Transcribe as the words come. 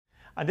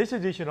On this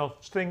edition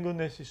of Thank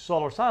Goodness It's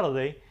Solar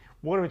Saturday,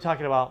 we're going to be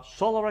talking about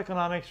Solar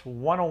Economics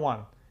 101.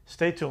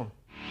 Stay tuned.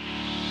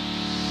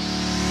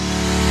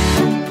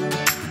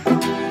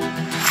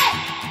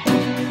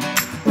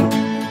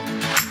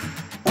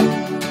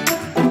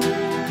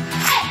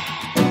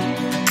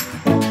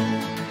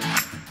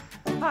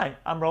 Hi,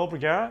 I'm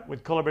Raul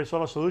with Cutler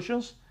Solar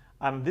Solutions.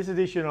 And in this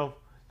edition of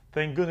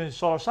Thank Goodness It's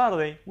Solar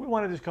Saturday, we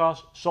want to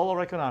discuss solar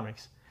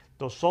economics.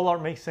 Does solar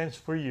make sense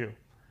for you?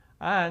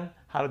 And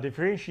how to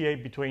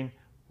differentiate between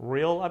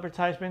real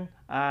advertisement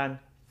and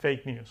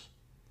fake news.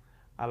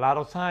 A lot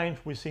of times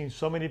we've seen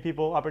so many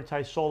people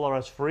advertise solar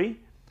as free.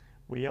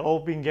 We have all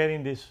been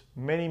getting these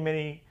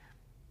many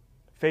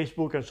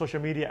Facebook and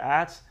social media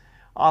ads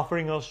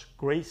offering us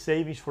great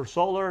savings for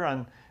solar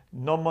and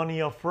no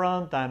money up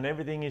front and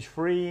everything is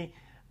free.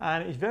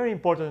 And it's very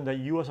important that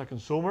you as a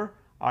consumer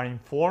are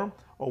informed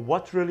of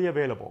what's really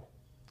available.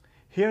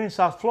 Here in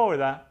South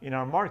Florida, in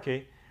our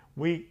market,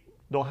 we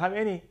don't have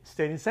any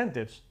state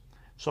incentives.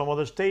 Some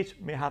other states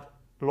may have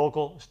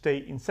local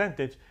state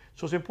incentives.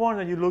 So it's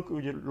important that you look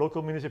with your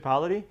local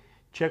municipality,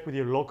 check with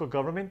your local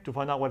government to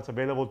find out what's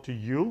available to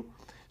you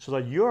so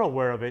that you're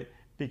aware of it,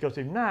 because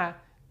if not,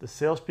 the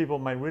salespeople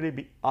might really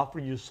be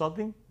offering you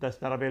something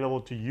that's not available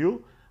to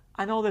you,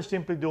 and all they're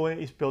simply doing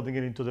is building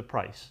it into the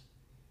price.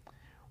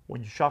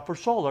 When you shop for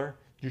solar,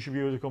 you should be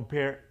able to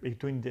compare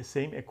between the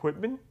same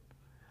equipment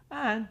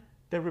and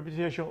the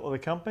reputation of the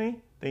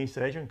company, the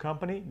installation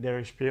company, their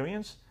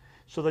experience,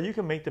 so that you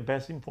can make the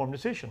best informed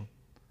decision.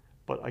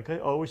 But like I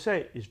always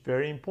say, it's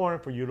very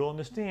important for you to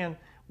understand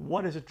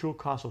what is the true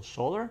cost of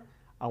solar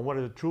and what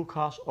is the true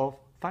cost of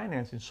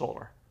financing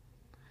solar.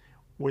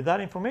 With that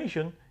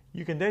information,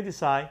 you can then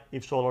decide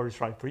if solar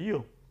is right for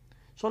you.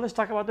 So let's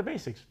talk about the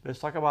basics. Let's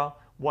talk about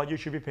what you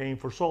should be paying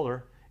for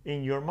solar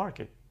in your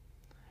market.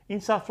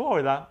 In South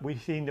Florida,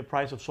 we've seen the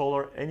price of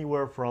solar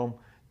anywhere from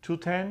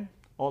 $210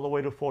 all the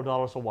way to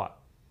 $4 a watt.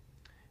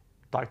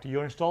 Talk to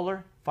your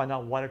installer, find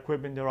out what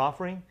equipment they're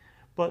offering,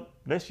 but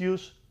let's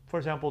use, for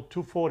example,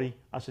 $240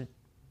 as a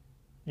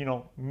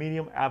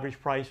medium average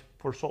price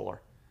for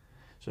solar.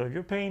 So if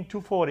you're paying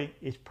 $240,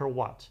 it's per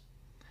watt.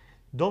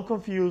 Don't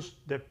confuse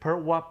the per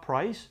watt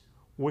price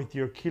with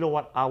your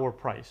kilowatt hour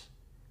price.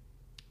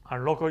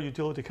 Our local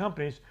utility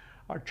companies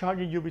are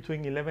charging you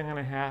between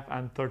 11.5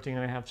 and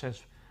 13.5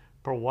 cents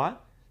per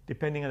watt,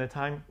 depending on the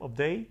time of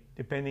day,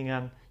 depending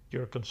on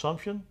your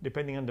consumption,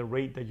 depending on the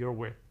rate that you're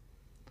with.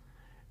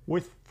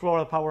 With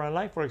Florida Power and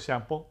Light, for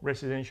example,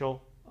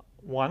 residential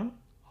 1,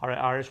 or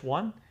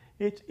RS1,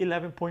 it's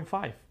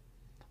 11.5.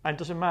 And it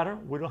doesn't matter,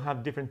 we don't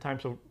have different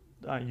types of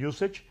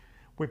usage.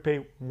 We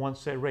pay one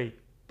set rate.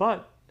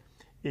 But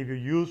if you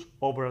use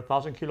over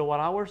 1,000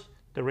 kilowatt hours,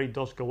 the rate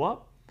does go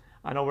up.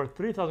 And over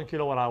 3,000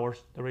 kilowatt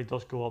hours, the rate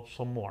does go up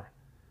some more.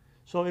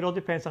 So it all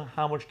depends on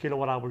how much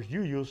kilowatt hours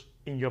you use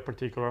in your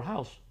particular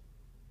house.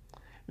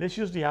 Let's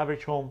use the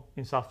average home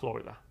in South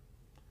Florida.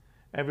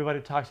 Everybody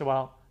talks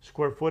about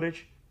square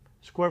footage.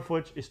 Square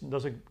footage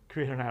doesn't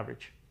create an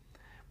average.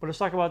 But let's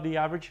talk about the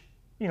average,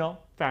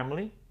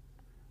 family,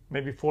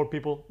 maybe 4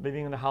 people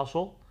living in the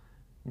household,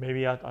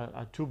 maybe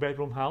a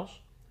 2-bedroom house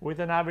with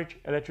an average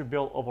electric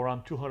bill of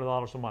around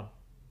 $200 a month.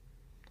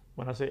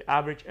 When I say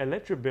average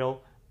electric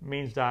bill,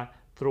 means that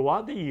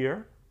throughout the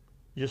year,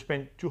 you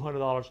spend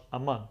 $200 a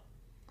month.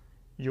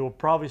 You will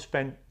probably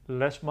spend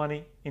less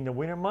money in the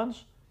winter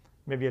months,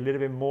 maybe a little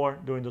bit more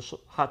during the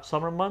hot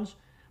summer months,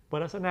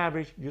 but as an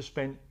average, you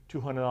spend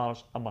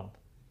 $200 a month.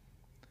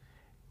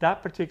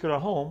 That particular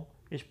home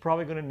is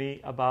probably going to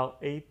need about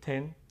a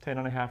 10.5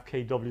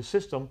 kW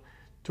system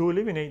to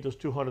eliminate those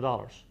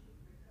 $200.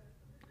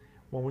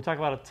 When we talk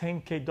about a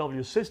 10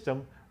 kW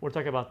system, we're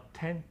talking about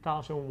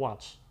 10,000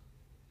 watts.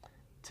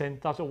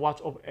 10,000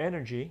 watts of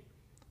energy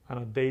on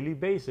a daily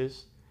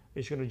basis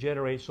is going to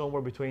generate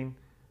somewhere between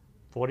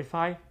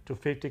 45 to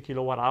 50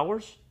 kilowatt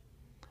hours.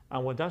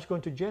 And what that's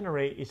going to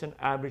generate is an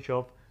average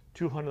of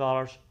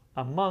 $200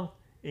 a month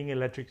in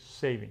electric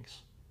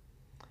savings.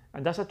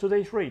 And that's at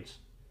today's rates.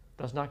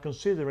 That's not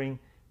considering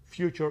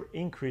future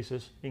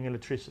increases in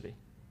electricity.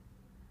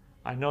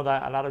 I know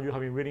that a lot of you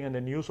have been reading in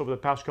the news over the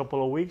past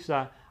couple of weeks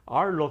that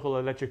our local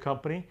electric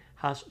company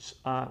has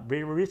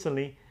very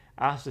recently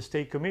asked the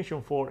State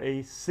Commission for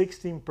a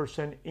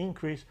 16%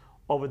 increase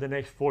over the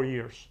next 4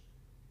 years.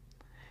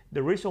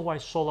 The reason why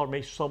solar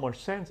makes so much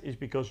sense is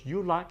because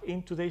you lock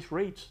in today's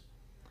rates.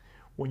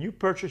 When you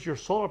purchase your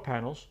solar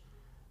panels,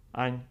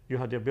 and you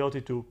have the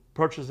ability to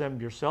purchase them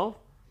yourself,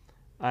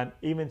 and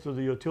even through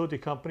the utility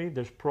company,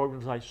 there's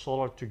programs like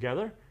Solar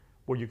Together,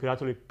 where you could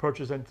actually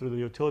purchase them through the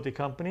utility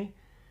company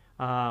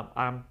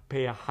and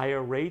pay a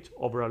higher rate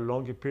over a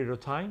longer period of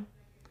time.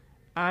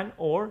 And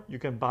or you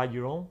can buy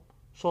your own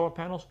solar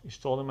panels,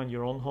 install them in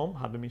your own home,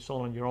 have them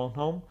installed in your own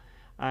home,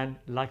 and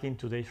lock in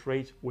today's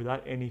rates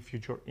without any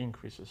future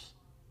increases.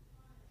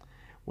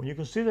 When you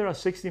consider a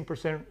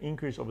 16%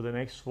 increase over the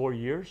next 4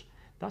 years,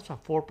 that's a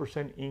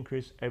 4%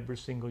 increase every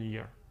single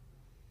year.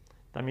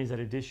 That means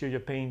that if this year you're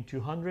paying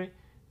 $200,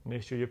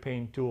 next year you're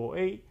paying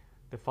 $208,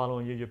 the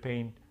following year you're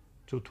paying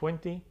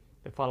 $220,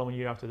 the following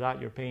year after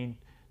that you're paying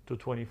to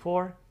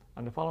 24,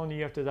 and the following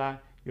year after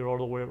that, you're all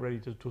the way ready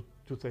to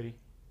 230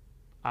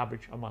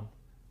 average a month.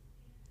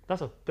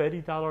 That's a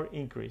 $30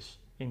 increase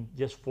in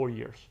just 4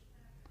 years.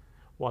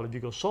 While if you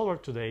go solar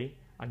today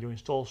and you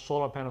install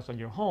solar panels on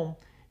your home,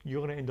 you're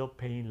going to end up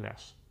paying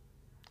less.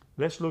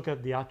 Let's look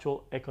at the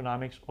actual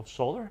economics of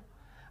solar,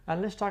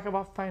 and let's talk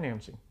about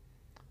financing,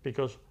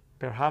 because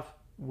perhaps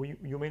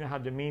you may not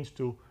have the means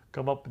to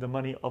come up with the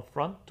money up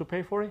front to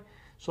pay for it.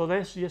 So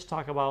let's just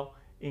talk about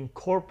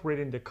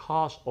incorporating the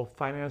cost of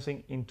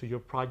financing into your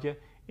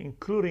project,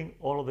 including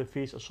all of the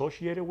fees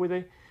associated with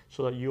it,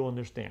 so that you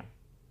understand.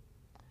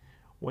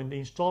 When the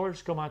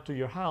installers come out to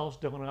your house,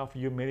 they're going to offer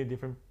you many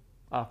different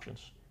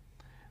options.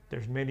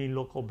 There's many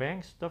local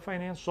banks that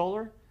finance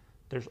solar.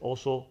 There's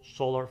also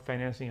solar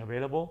financing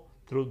available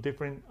through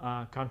different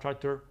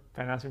contractor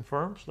financing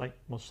firms like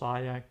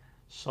Mosaic,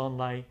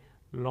 Sunlight,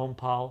 Lone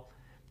Pal.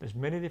 There's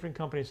many different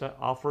companies that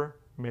offer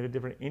many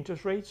different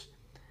interest rates.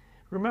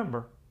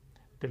 Remember,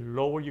 the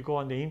lower you go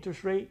on the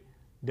interest rate,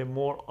 the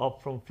more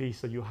upfront fees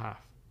that you have.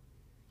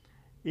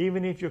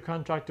 Even if your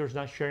contractor is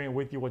not sharing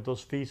with you what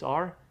those fees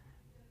are,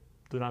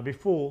 do not be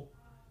fooled.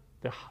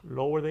 The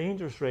lower the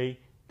interest rate,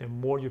 the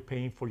more you're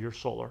paying for your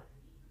solar.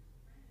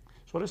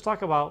 So let's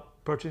talk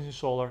about purchasing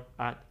solar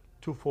at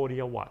 240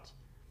 a watt.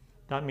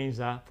 That means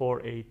that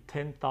for a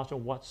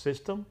 10,000 watt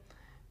system,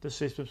 the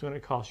system is going to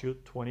cost you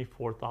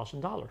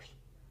 $24,000.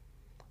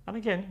 And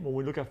again, when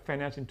we look at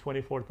financing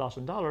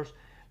 $24,000,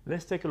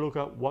 let's take a look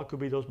at what could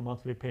be those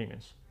monthly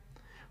payments.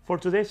 For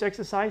today's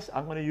exercise,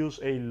 I'm going to use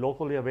a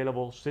locally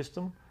available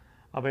system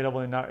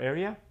available in our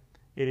area.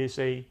 It is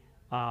a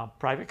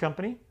private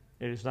company.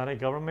 It is not a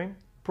government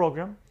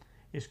program.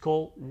 It's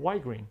called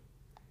Y-Green.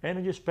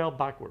 Energy spelled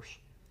backwards.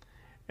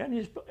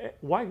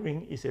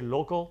 Y-Green is a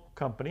local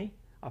company,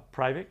 a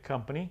private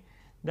company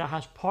that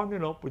has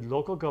partnered up with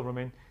local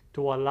government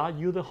to allow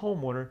you, the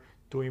homeowner,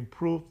 to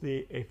improve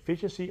the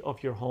efficiency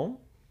of your home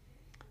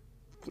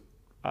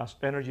as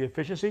energy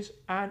efficiencies,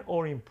 and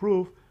or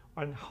improve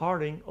and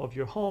hardening of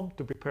your home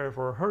to prepare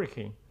for a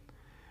hurricane.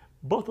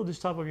 Both of these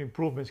type of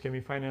improvements can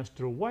be financed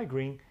through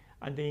Y-Green,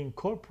 and they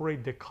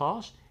incorporate the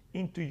cost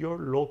into your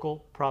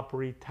local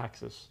property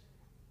taxes.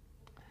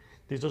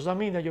 This does not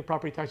mean that your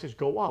property taxes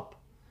go up.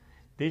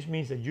 This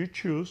means that you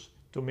choose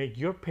to make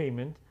your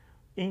payment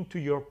into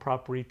your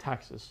property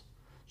taxes.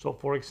 So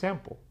for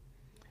example,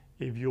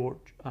 if you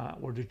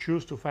were to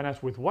choose to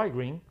finance with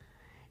Y-Green,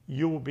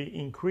 you will be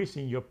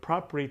increasing your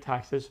property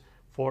taxes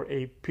for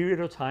a period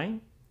of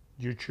time.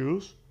 You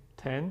choose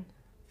 10,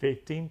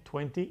 15,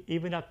 20,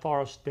 even as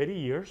far as 30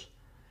 years.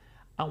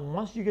 And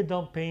once you get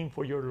done paying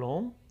for your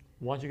loan,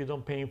 once you get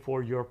done paying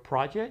for your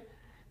project,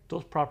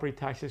 those property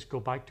taxes go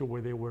back to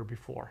where they were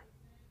before.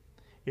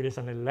 It is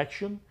an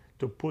election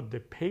to put the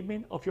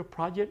payment of your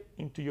project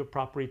into your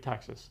property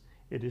taxes.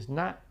 It is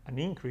not an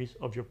increase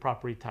of your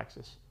property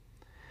taxes.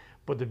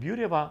 But the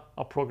beauty about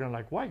a program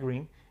like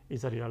Y-Green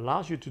is that it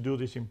allows you to do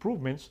these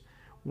improvements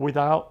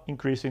without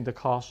increasing the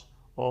cost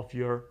of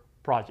your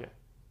project.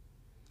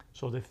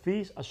 So the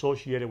fees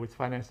associated with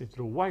financing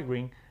through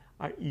Y-Green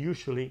are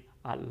usually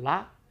a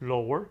lot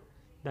lower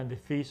than the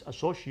fees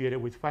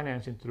associated with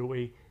financing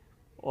through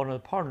another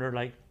partner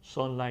like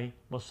Sunlight,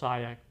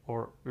 Mosaic,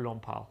 or Lone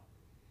Pal.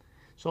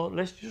 So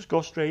let's just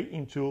go straight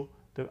into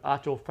the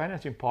actual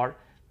financing part.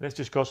 Let's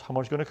discuss how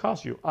much it's going to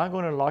cost you. I'm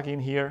going to log in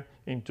here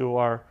into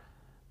our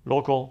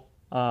local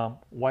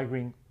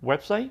Y-Green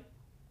website,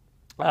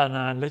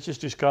 and let's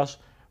just discuss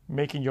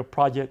making your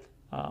project.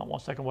 1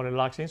 second while it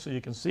logs in so you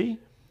can see.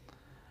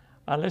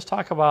 And let's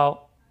talk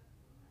about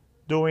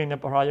doing a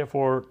project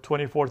for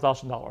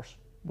 $24,000.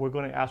 We're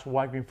going to ask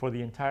Y-Green for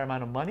the entire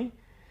amount of money,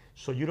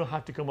 so you don't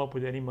have to come up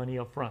with any money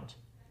up front.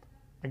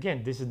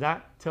 Again, this is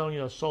not telling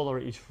you that solar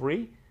is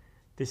free.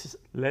 This is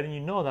letting you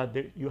know that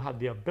you have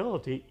the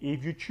ability,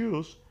 if you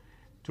choose,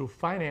 to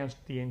finance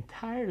the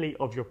entirety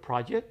of your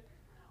project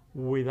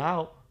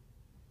without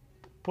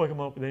putting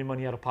up with any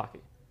money out of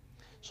pocket.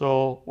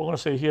 So we're going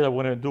to say here that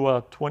we're going to do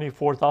a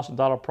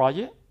 $24,000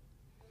 project.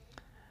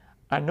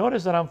 And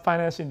notice that I'm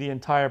financing the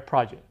entire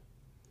project.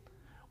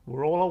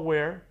 We're all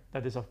aware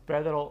that there's a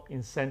federal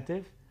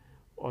incentive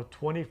of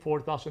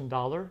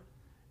 $24,000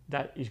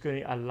 that is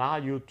going to allow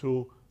you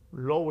to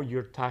lower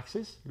your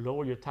taxes,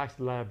 lower your tax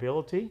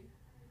liability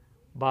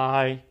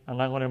by,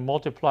 and I'm going to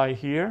multiply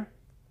here,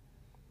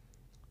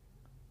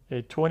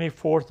 a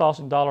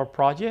 $24,000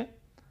 project.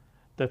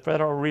 The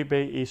federal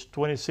rebate is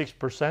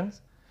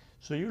 26%.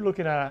 So you're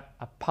looking at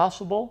a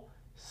possible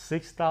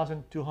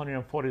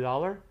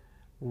 $6,240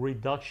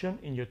 reduction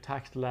in your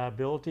tax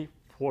liability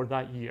for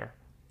that year.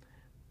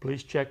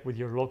 Please check with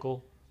your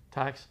local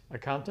tax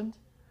accountant,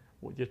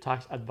 with your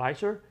tax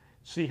advisor,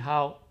 see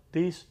how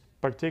this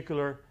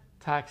particular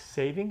tax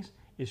savings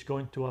is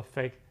going to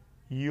affect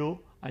you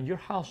and your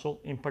household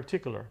in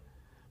particular.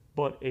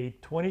 But a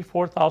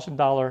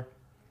 $24,000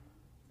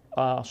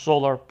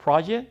 solar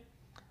project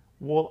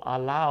will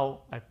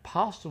allow a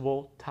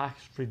possible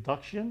tax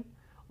reduction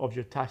of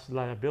your tax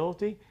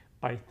liability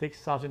by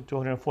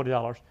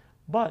 $6,240.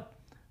 But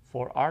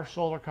for our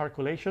solar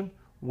calculation,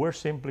 we're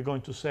simply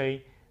going to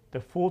say the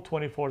full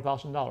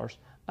 $24,000.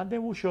 And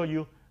then we'll show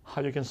you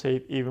how you can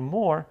save even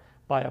more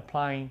by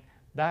applying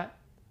that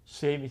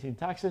savings in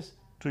taxes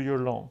to your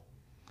loan.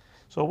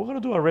 So we're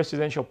going to do a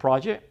residential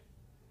project,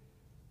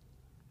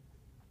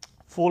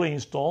 fully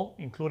installed,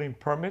 including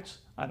permits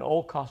and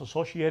all costs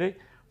associated,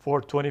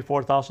 for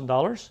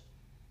 $24,000.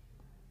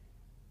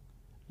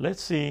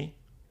 Let's see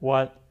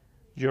what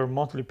your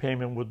monthly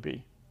payment would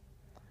be.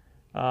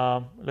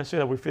 Let's say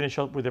that we finish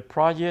up with the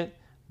project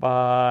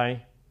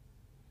by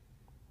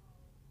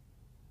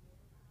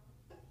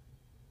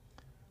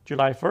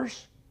July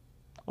 1st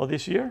of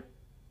this year.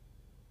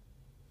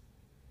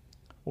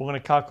 We're going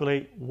to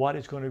calculate what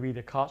is going to be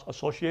the cost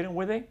associated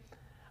with it.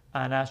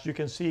 And as you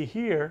can see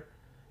here,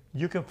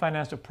 you can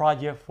finance the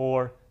project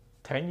for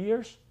 10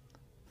 years,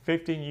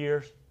 15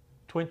 years,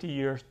 20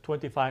 years,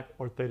 25,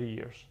 or 30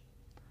 years.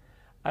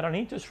 At an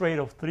interest rate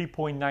of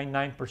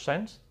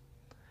 3.99%,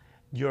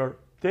 your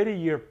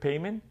 30-year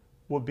payment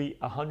will be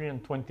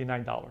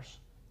 $129.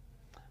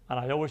 And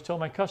I always tell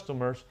my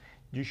customers,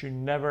 you should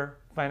never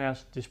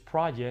finance this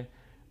project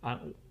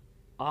and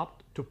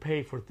opt to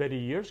pay for 30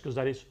 years because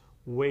that is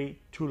way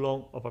too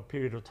long of a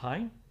period of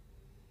time.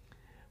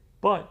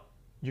 But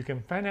you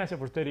can finance it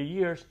for 30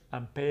 years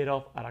and pay it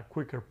off at a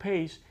quicker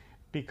pace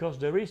because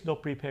there is no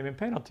prepayment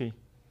penalty.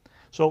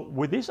 So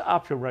with this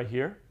option right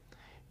here,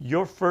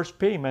 your first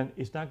payment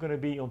is not going to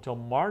be until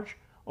March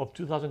of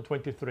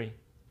 2023.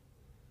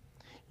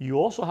 You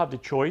also have the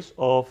choice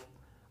of,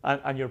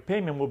 and your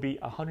payment will be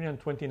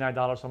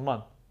 $129 a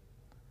month.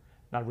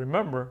 Now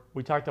remember,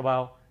 we talked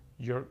about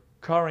your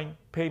current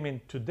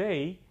payment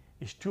today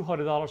is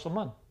 $200 a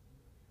month.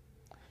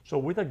 So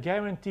with a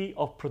guarantee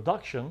of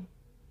production,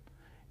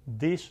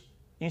 this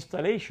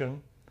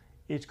installation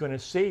is going to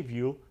save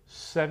you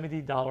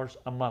 $70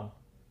 a month.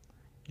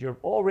 You're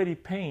already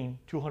paying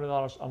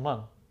 $200 a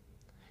month.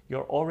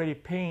 You're already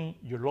paying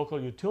your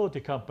local utility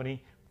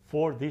company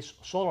for these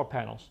solar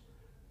panels,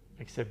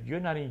 except you're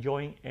not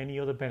enjoying any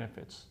other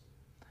benefits.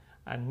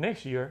 And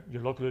next year,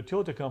 your local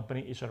utility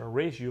company is going to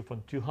raise you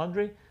from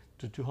 200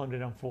 to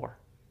 204.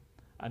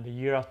 And the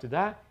year after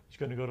that, it's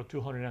going to go to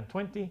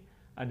 220.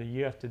 And the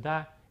year after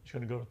that, it's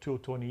going to go to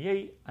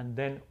 228, and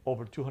then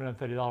over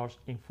 $230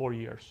 in 4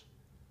 years.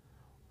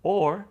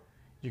 Or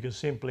you can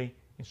simply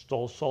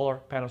install solar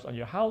panels on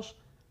your house,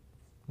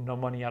 no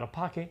money out of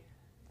pocket,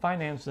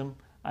 finance them,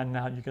 and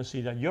now you can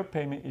see that your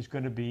payment is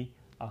going to be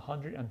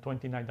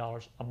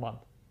 $129 a month.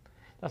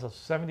 That's a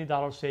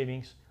 $70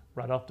 savings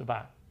right off the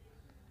bat.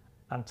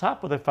 On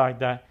top of the fact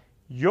that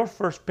your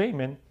first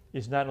payment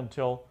is not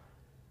until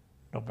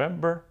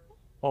November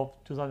of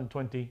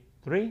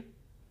 2023,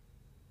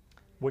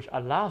 which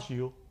allows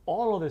you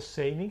all of the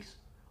savings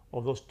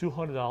of those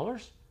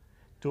 $200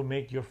 to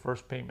make your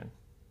first payment.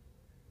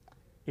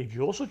 If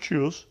you also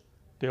choose,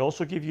 they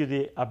also give you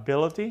the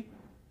ability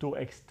to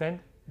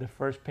extend the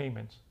first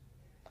payments.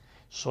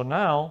 So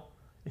now,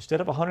 instead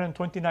of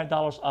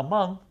 $129 a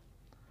month,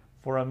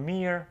 for a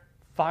mere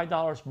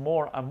 $5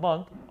 more a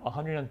month,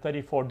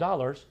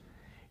 $134,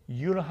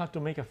 you don't have to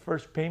make a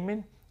first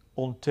payment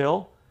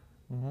until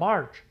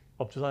March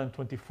of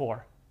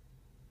 2024.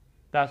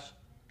 That's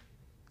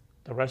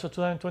the rest of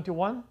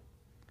 2021,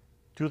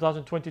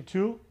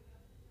 2022,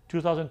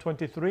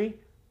 2023,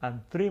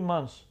 and 3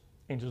 months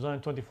in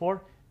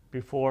 2024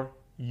 before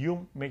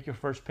you make your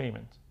first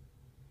payment.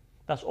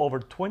 That's over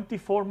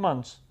 24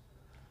 months.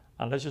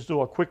 And let's just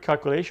do a quick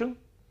calculation.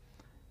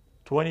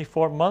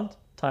 24 months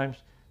times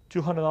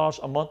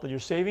 $200 a month that you're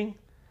saving.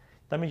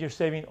 That means you're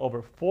saving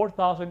over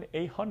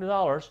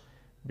 $4,800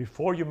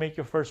 before you make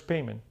your first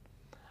payment.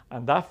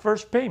 And that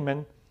first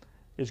payment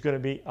is going to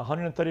be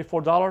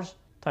 $134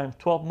 times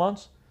 12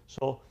 months.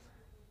 So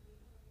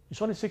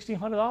it's only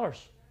 $1,600.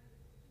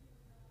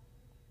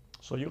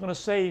 So you're going to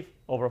save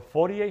over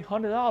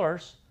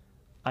 $4,800,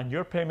 and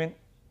your payment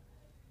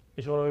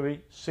is going to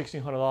be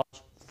 $1,600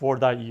 for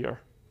that year.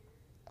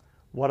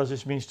 What does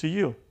this mean to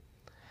you?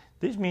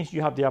 This means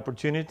you have the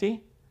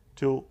opportunity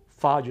to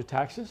file your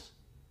taxes,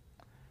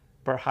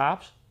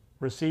 perhaps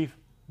receive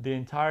the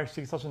entire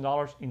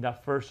 $6,000 in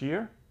that first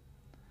year.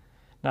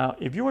 Now,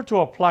 if you were to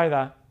apply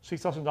that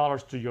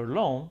 $6,000 to your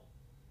loan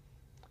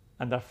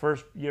and that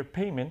first year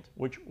payment,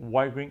 which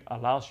White Green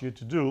allows you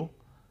to do,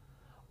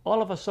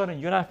 all of a sudden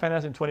you're not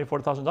financing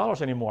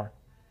 $24,000 anymore.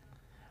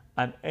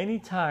 And any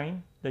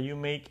time that you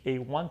make a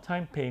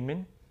one-time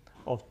payment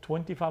of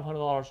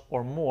 $2,500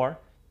 or more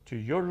to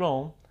your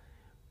loan,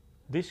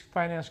 this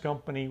finance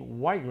company,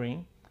 White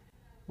Green,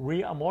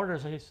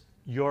 reamortizes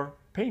your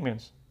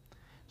payments.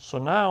 So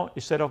now,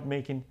 instead of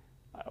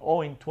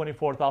owing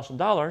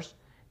 $24,000,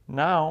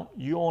 now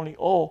you only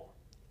owe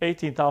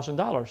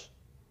 $18,000.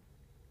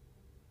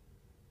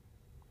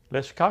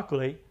 Let's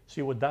calculate,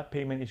 see what that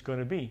payment is going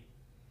to be.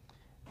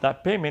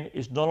 That payment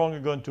is no longer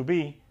going to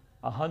be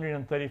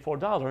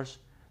 $134.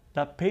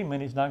 That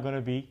payment is now going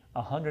to be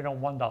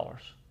 $101.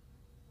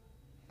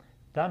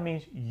 That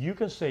means you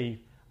can save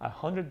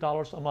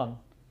 $100 a month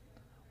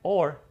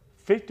or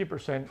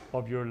 50%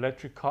 of your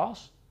electric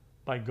costs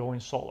by going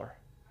solar.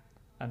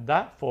 And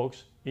that,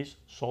 folks, is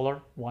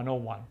Solar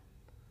 101.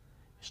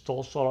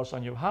 install solar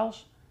on your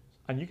house,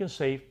 and you can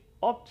save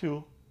up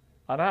to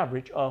an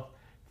average of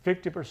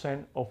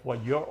 50% of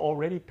what you're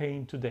already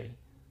paying today.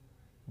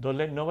 Don't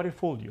let nobody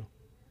fool you.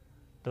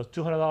 The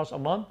 $200 a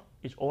month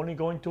is only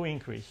going to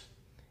increase.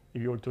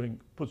 If you were to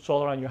put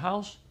solar on your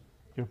house,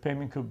 your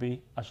payment could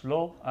be as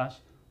low as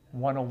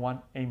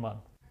 $101 a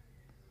month.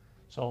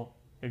 So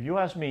if you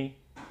ask me,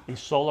 is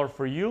solar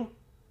for you?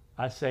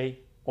 I say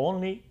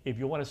only if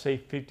you want to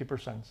save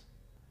 50%.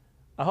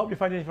 I hope you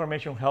find this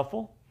information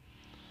helpful.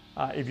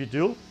 If you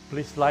do,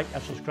 please like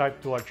and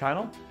subscribe to our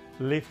channel.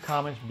 Leave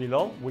comments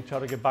below. We try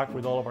to get back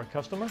with all of our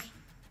customers.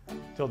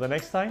 Till the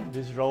next time,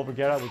 this is Raul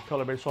with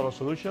Cutler Solar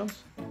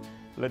Solutions.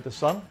 Let the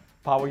sun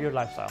power your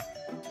lifestyle.